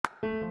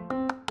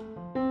One,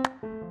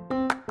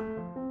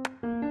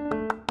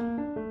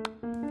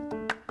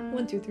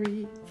 2,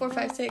 3, 4,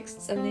 5, 6,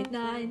 7, 8,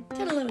 9,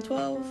 10, 11,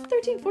 12,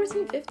 13,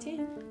 14,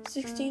 15,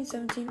 16,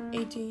 17,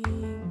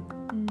 18,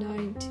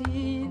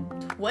 19.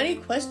 20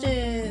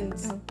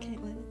 questions. Oh,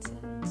 Caitlin,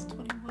 it's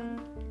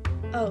 21.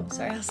 Oh,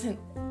 sorry, Allison.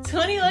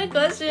 21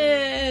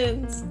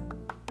 questions.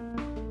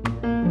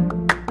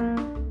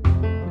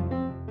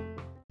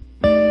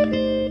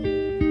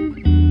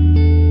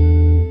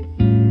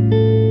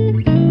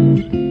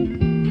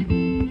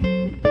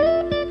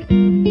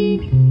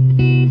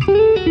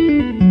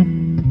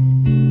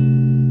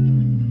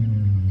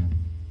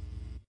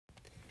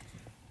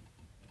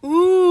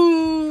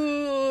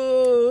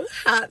 Ooh,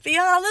 happy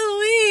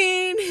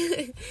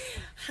Halloween.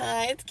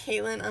 Hi, it's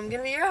Caitlin. I'm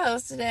gonna be your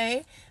host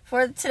today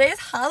for today's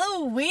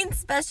Halloween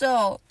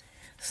special.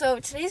 So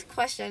today's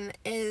question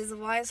is,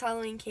 why is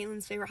Halloween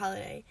Caitlin's favorite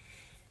holiday?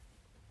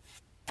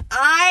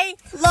 I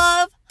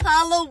love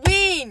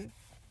Halloween.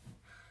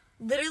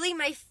 Literally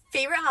my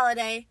favorite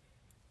holiday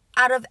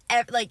out of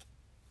I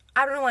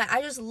don't know why,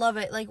 I just love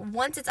it. Like,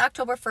 once it's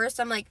October 1st,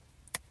 I'm like,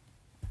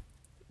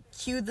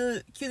 cue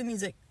the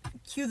music,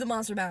 cue the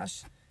Monster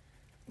Mash.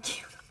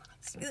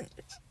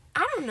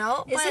 I don't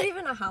know. Is it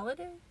even a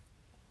holiday?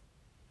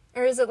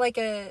 Or is it like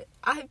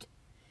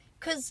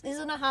because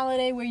isn't a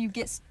holiday where you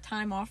get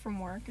time off from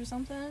work or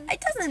something? It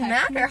doesn't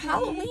matter.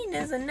 Halloween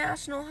is a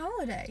national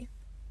holiday.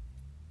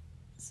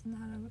 It's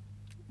not a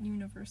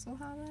universal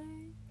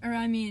holiday? Or,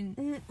 I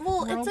mean,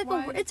 well,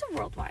 worldwide? it's a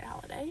worldwide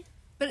holiday.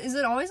 But is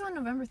it always on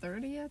November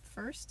 30th?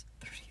 1st?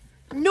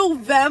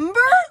 November?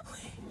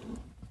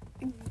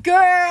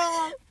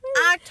 Girl,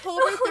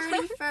 October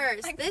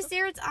 31st. This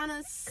year it's on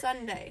a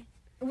Sunday.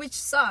 Which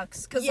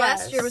sucks, because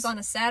last year was on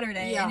a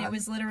Saturday, and it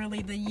was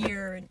literally the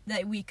year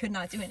that we could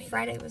not do anything.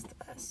 Friday was the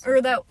best.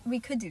 Or that we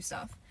could do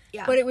stuff.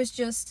 Yeah. But it was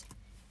just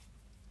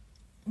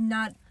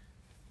not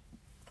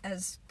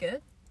as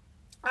good.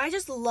 I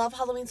just love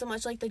Halloween so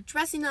much. Like, the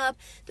dressing up,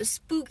 the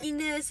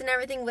spookiness, and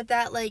everything with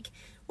that. Like,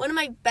 one of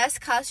my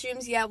best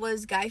costumes yet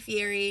was Guy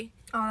Fieri.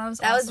 Oh, that was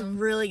That awesome. was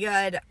really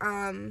good.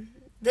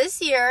 This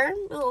year,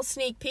 a little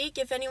sneak peek,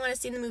 if anyone has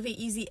seen the movie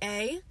Easy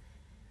A,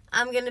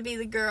 I'm going to be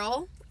the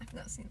girl. I've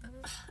not seen that.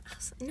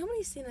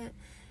 Nobody's seen it.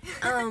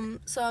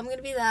 So I'm going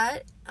to be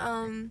that.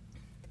 Oh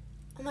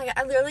my god,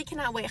 I literally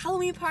cannot wait.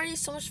 Halloween party is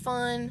so much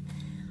fun.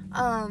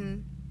 I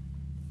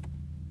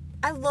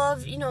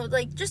love,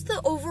 like, just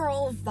the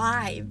overall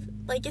vibe.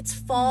 Like, it's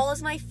fall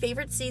is my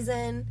favorite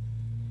season.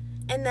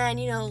 And then,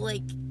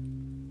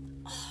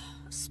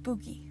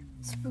 spooky.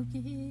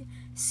 Spooky.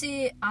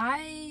 See,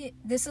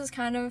 this is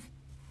kind of,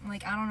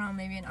 like, I don't know,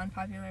 maybe an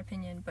unpopular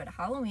opinion, but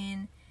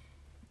Halloween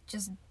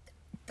just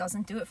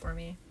doesn't do it for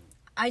me.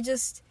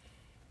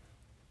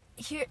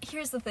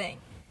 Here's the thing.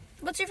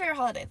 What's your favorite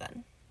holiday,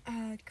 then?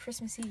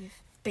 Christmas Eve.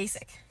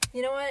 Basic.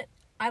 You know what?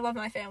 I love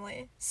my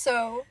family,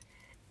 so...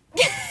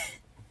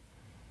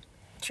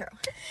 True.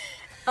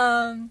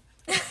 Sorry,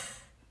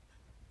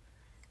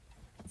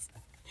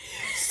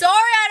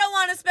 I don't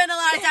want to spend a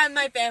lot of time with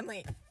my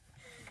family.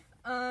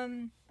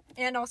 And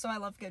also I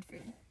love good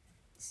food,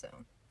 so...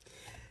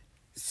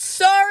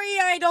 Sorry,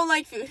 I don't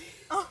like food.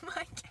 Oh my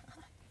god.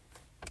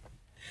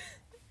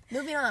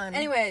 Moving on.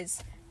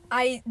 Anyways,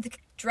 the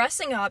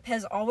dressing up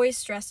has always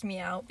stressed me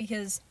out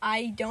because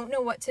I don't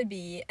know what to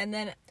be, and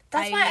then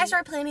That's why I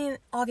started planning in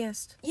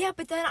August. Yeah,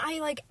 but then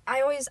I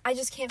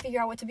just can't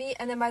figure out what to be,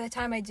 and then by the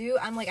time I do,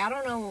 I'm like, I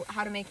don't know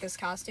how to make this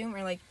costume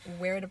or like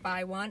where to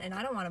buy one, and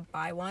I don't want to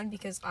buy one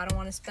because I don't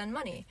want to spend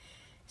money.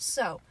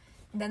 So,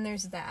 then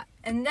there's that.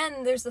 And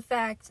then there's the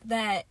fact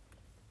that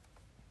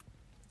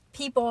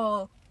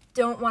people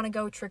don't want to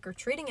go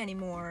trick-or-treating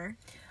anymore.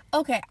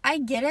 Okay, I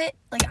get it.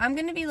 Like, I'm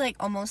gonna be, like,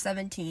 almost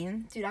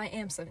 17. Dude, I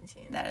am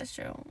 17. That is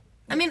true.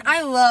 I mean,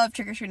 I love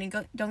trick-or-treating.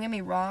 Don't get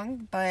me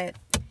wrong, but...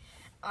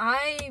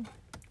 I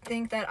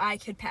think that I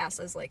could pass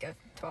as, like, a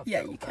 12-year-old.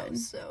 Yeah, you could.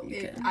 So,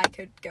 You could. I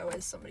could go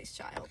as somebody's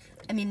child.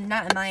 I mean,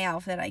 not in my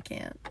outfit, I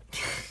can't.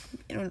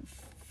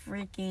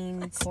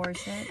 Freaking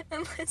corset.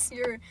 Unless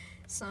you're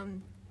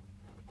some...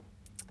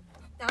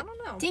 I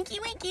don't know. Dinky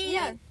Winky!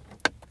 Yeah.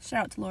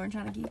 Shout out to Lauren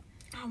Chanakey.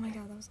 Oh my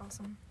god, that was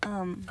awesome.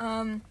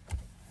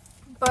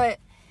 But...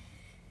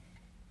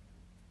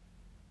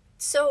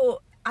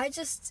 So,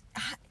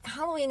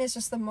 Halloween is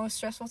just the most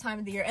stressful time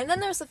of the year. And then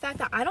there's the fact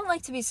that I don't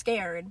like to be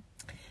scared.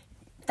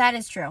 That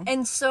is true.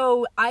 And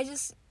so, I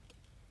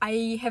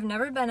have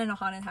never been in a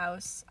haunted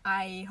house.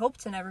 I hope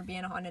to never be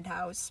in a haunted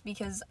house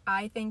because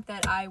I think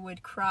that I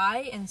would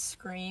cry and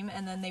scream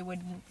and then they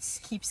would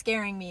keep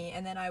scaring me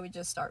and then I would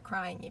just start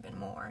crying even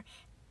more.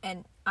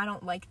 And I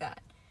don't like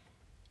that.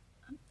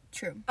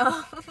 True.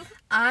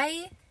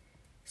 I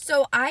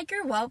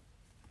grew up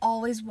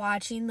always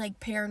watching, like,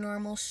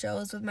 paranormal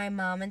shows with my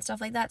mom and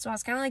stuff like that, so I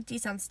was kind of, like,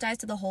 desensitized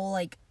to the whole,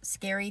 like,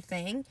 scary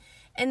thing.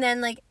 And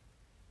then, like,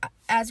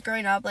 as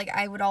growing up, like,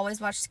 I would always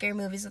watch scary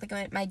movies with,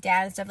 like, my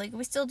dad and stuff. Like,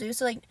 we still do.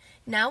 So, like,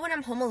 now when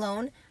I'm home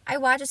alone, I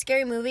watch a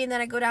scary movie and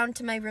then I go down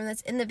to my room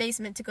that's in the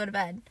basement to go to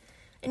bed.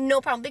 And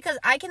no problem. Because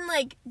I can,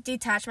 like,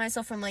 detach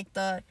myself from, like,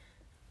 the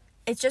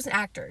it's just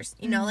actors,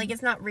 you know, like,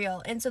 it's not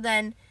real. And so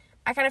then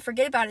I kind of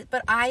forget about it,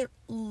 but I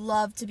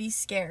love to be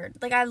scared.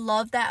 Like, I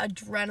love that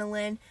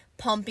adrenaline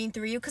pumping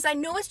through you, because I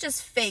know it's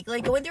just fake.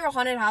 Like, going through a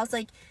haunted house,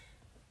 like,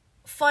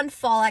 fun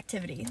fall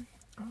activity.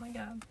 Oh my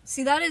god.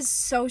 See, that is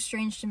so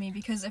strange to me,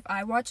 because if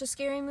I watch a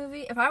scary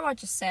movie, if I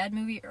watch a sad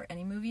movie or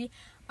any movie,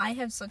 I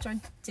have such a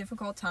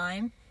difficult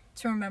time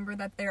to remember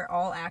that they're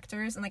all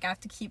actors, and, like, I have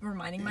to keep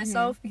reminding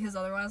myself, because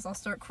otherwise I'll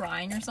start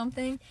crying or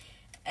something.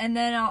 And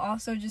then I'll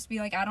also just be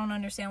like, I don't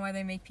understand why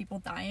they make people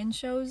die in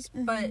shows,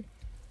 but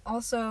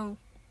also,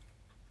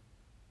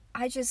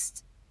 I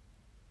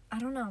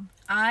don't know.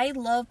 I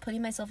love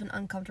putting myself in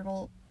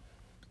uncomfortable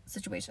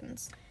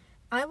situations.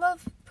 I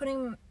love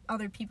putting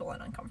other people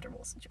in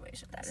uncomfortable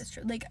situations. That is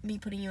true. Like, me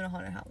putting you in a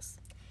haunted house.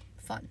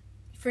 Fun.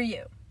 For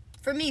you.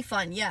 For me,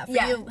 fun. Yeah. For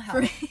you,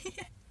 hell.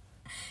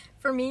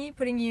 For me,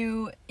 putting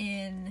you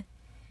in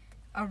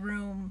a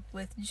room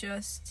with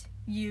just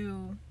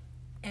you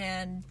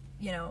and,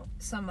 you know,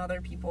 some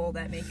other people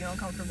that make you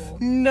uncomfortable.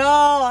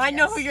 No, I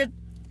know who you're...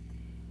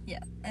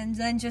 Yeah, and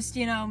then just,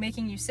 you know,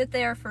 making you sit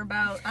there for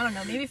about, I don't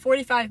know, maybe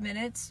 45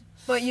 minutes,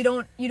 but you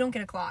don't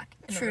get a clock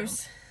in the room.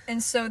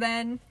 And so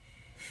then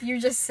you're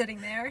just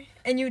sitting there,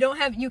 and you're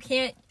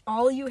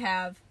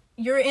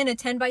in a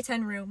 10 by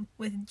 10 room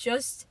with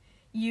just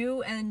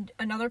you and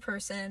another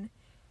person.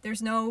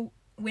 There's no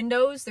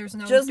windows, there's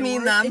no just doors. Me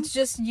and them. It's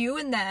just you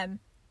and them,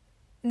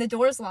 and the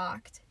door's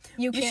locked.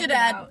 You should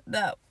add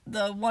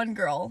the one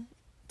girl,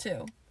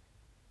 too.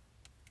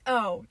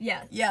 Oh,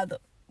 yeah. Yeah, the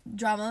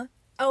drama.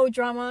 Oh,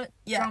 drama.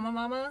 Yeah. Drama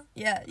mama.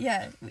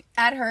 Yeah.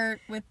 Add her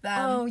with them.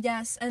 Oh,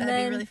 yes. And that'd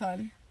then, be really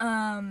fun.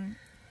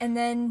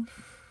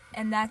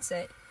 And that's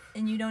it.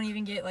 And you don't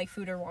even get, like,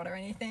 food or water or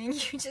anything.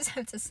 You just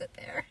have to sit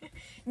there.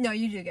 No,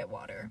 you do get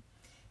water.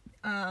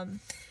 Currently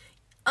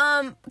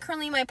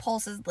my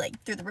pulse is,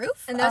 like, through the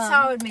roof. And that's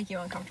how it would make you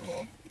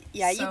uncomfortable.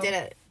 Yeah, so. You did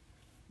it.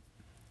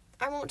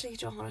 I won't take you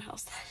to a haunted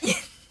house then.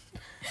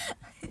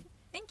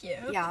 Thank you.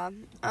 Yeah.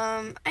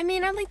 I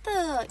mean, I like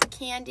the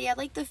candy. I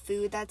like the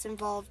food that's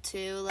involved,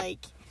 too.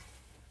 Like,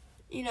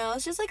 you know,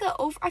 it's just like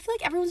I feel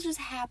like everyone's just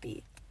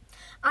happy.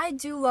 I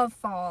do love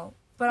fall,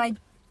 but I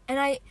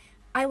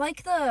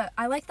like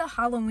the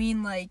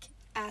Halloween, like,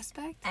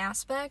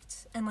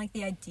 aspect and, like,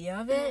 the idea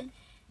of it.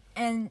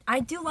 And I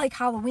do like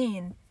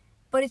Halloween,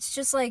 but it's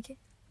just, like,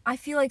 I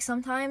feel like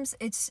sometimes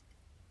it's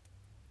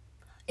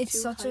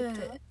such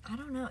a, I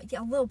don't know,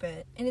 yeah, a little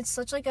bit. And it's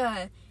such, like,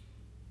 a,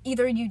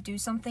 either you do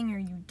something or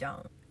you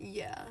don't.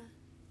 Yeah.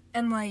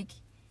 And, like,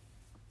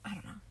 I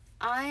don't know.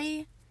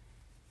 I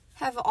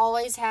have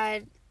always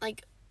had,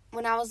 like,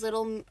 when I was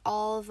little,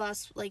 all of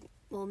us, like,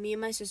 well, me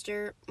and my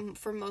sister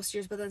for most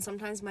years, but then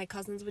sometimes my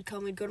cousins would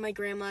come. We'd go to my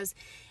grandma's,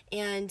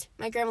 and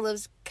my grandma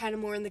lives kind of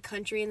more in the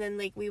country, and then,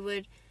 like, we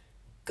would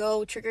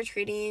go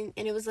trick-or-treating,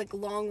 and it was, like,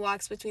 long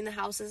walks between the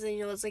houses, and, you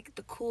know, it was, like,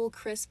 the cool,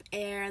 crisp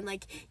air, and,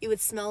 like, you would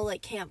smell,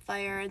 like,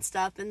 campfire and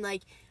stuff, and,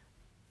 like,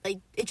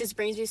 it just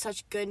brings me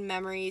such good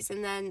memories.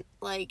 And then,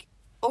 like,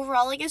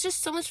 overall, like, it's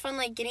just so much fun,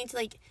 like, getting to,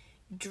 like,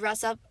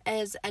 dress up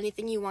as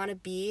anything you want to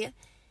be.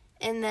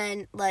 And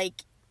then,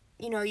 like,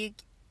 you know,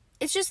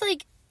 it's just,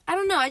 like, I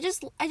don't know, I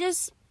just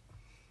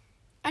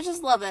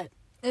love it.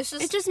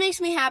 It just makes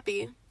me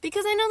happy.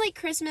 Because I know, like,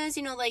 Christmas,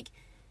 you know, like,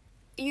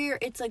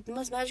 it's, like, the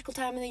most magical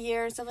time of the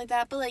year and stuff like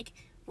that. But, like,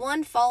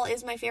 fall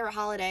is my favorite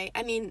holiday.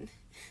 I mean,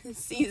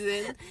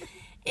 season.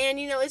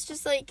 And, you know, it's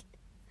just, like,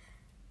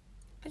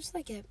 I just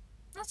like it.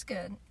 That's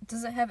good.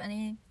 Does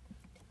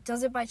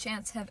it by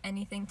chance have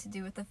anything to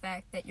do with the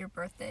fact that your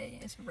birthday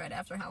is right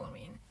after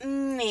Halloween?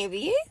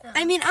 Maybe. Oh.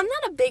 I mean, I'm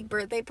not a big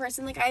birthday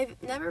person. Like, I've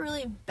never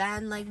really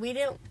been, like, we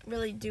didn't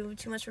really do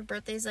too much for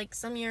birthdays. Like,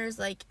 some years,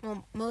 like,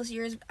 well, most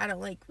years,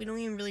 we don't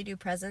even really do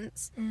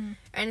presents or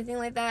anything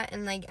like that.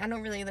 And, like, I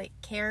don't really, like,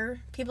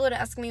 care. People would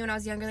ask me when I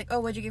was younger, like,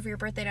 oh, what'd you get for your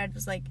birthday? And I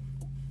was like,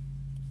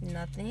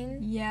 nothing.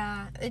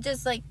 Yeah. It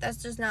just, like,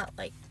 that's just not,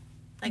 like,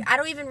 I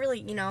don't even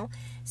really, you know.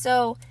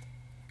 So,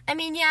 I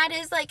mean, yeah, it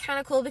is, like, kind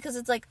of cool because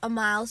it's, like, a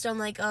milestone,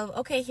 like, of,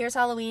 okay, here's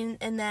Halloween,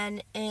 and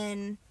then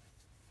in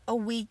a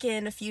week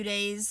and a few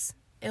days,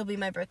 it'll be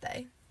my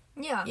birthday.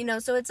 Yeah. You know,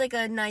 so it's, like,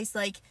 a nice,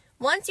 like,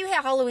 once you hit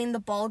Halloween, the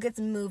ball gets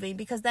moving,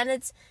 because then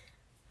it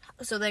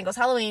goes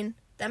Halloween,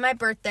 then my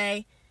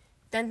birthday,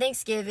 then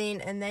Thanksgiving,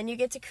 and then you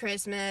get to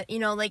Christmas. You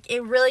know, like,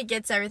 it really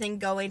gets everything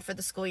going for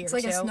the school year, It's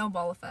like a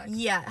snowball effect.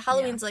 Yeah,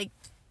 Halloween's, like,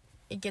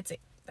 it gets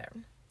it there.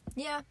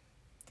 Yeah.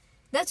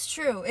 That's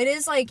true. It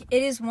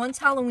is once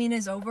Halloween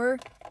is over,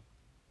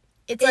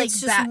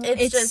 it's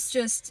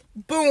just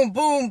boom,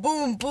 boom,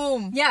 boom,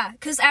 boom. Yeah,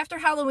 because after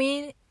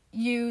Halloween,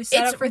 you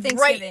set up for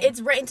Thanksgiving. It's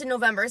right into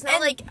November. It's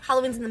not like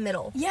Halloween's in the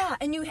middle. Yeah,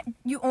 and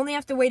you only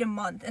have to wait a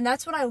month, and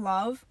that's what I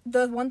love.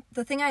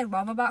 The thing I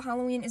love about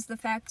Halloween is the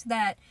fact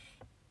that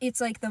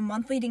it's like the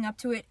month leading up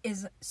to it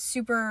is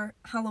super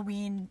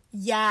Halloween.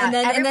 Yeah, and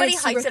then everybody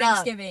it's hypes super it up.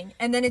 Thanksgiving,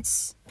 and then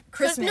it's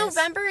Christmas. Because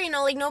November, you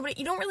know, like,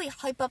 you don't really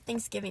hype up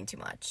Thanksgiving too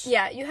much.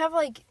 Yeah, you have,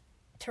 like,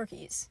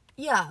 turkeys.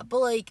 Yeah, but,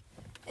 like,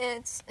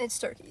 it's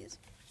turkeys.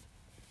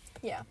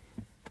 Yeah.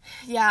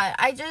 Yeah,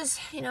 I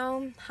just, you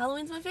know,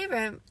 Halloween's my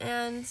favorite,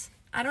 and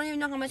I don't even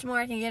know how much more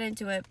I can get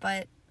into it,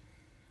 but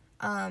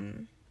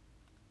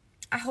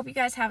I hope you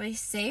guys have a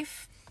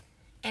safe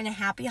and a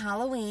happy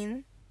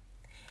Halloween.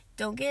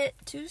 Don't get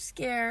too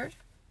scared.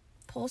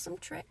 Pull some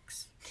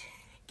tricks.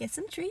 Get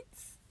some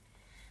treats.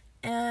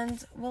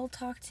 And we'll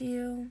talk to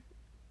you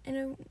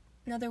in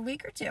another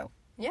week or two.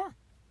 Yeah.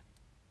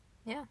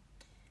 Yeah.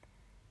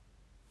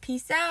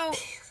 Peace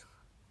out.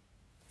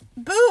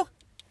 Boo!